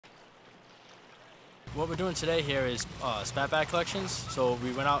What we're doing today here is spat bag collections. So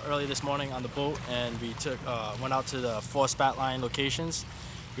we went out early this morning on the boat and we went out to the 4 spat line locations.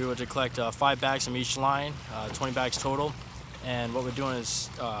 We were to collect 5 bags from each line, 20 bags total. And what we're doing is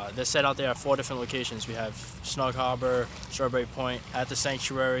they're set out there at 4 different locations. We have Snug Harbor, Strawberry Point, at the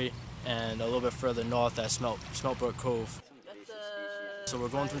sanctuary, and a little bit further north at Smeltbrook Cove. So we're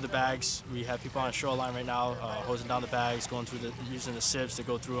going through the bags. We have people on the shoreline right now hosing down the bags, going through using the sieves to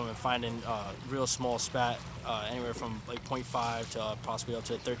go through them and finding real small spat, anywhere from like 0.5 to possibly up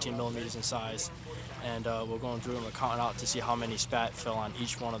to 13 millimeters in size. And we're going through them and counting out to see how many spat fell on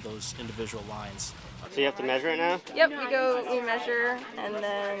each one of those individual lines. So you have to measure it now? Yep, we measure, and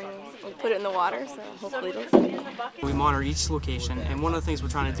then we put it in the water, so hopefully it'll. We monitor each location, and one of the things we're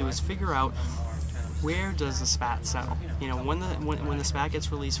trying to do is figure out where does the spat settle? You know, when the spat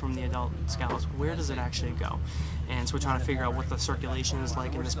gets released from the adult scallops, where does it actually go? And so we're trying to figure out what the circulation is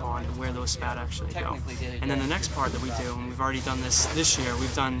like in this pond and where those spat actually go. And then the next part that we do, and we've already done this year,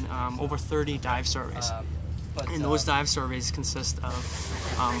 we've done over 30 dive surveys. And those dive surveys consist of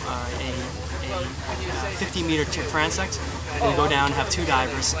a 50-meter transect. We go down and have 2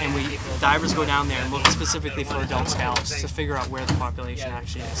 divers, and divers go down there and look specifically for adult scallops to figure out where the population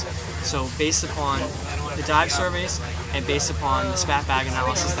actually is. So based upon the dive surveys and based upon the spat bag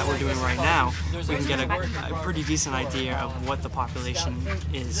analysis that we're doing right now, we can get a pretty decent idea of what the population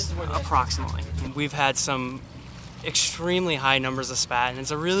is approximately. We've had some extremely high numbers of spat, and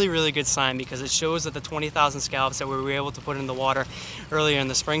it's a really good sign because it shows that the 20,000 scallops that we were able to put in the water earlier in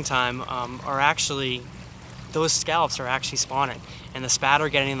the springtime those scallops are actually spawning, and the spat are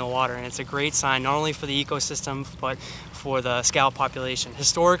getting in the water, and it's a great sign not only for the ecosystem but for the scallop population.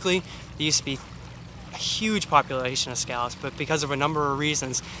 Historically, there used to be a huge population of scallops, but because of a number of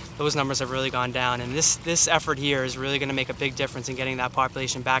reasons, those numbers have really gone down, and this effort here is really going to make a big difference in getting that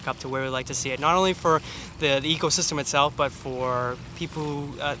population back up to where we like to see it, not only for the ecosystem itself, but for people,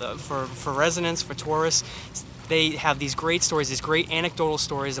 for residents, for tourists. They have these great stories, these great anecdotal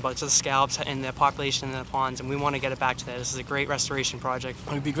stories about the scallops and the population in the ponds, and we want to get it back to that. This is a great restoration project.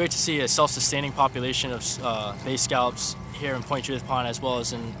 It would be great to see a self-sustaining population of bay scallops here in Point Judith Pond, as well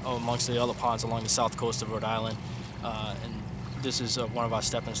as amongst the other ponds along the south coast of Rhode Island. And this is one of our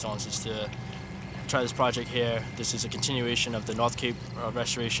stepping stones, is to try this project here. This is a continuation of the North Cape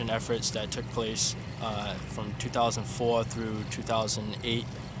restoration efforts that took place from 2004 through 2008.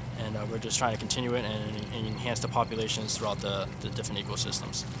 And we're just trying to continue it and enhance the populations throughout the different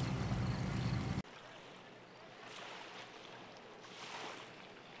ecosystems.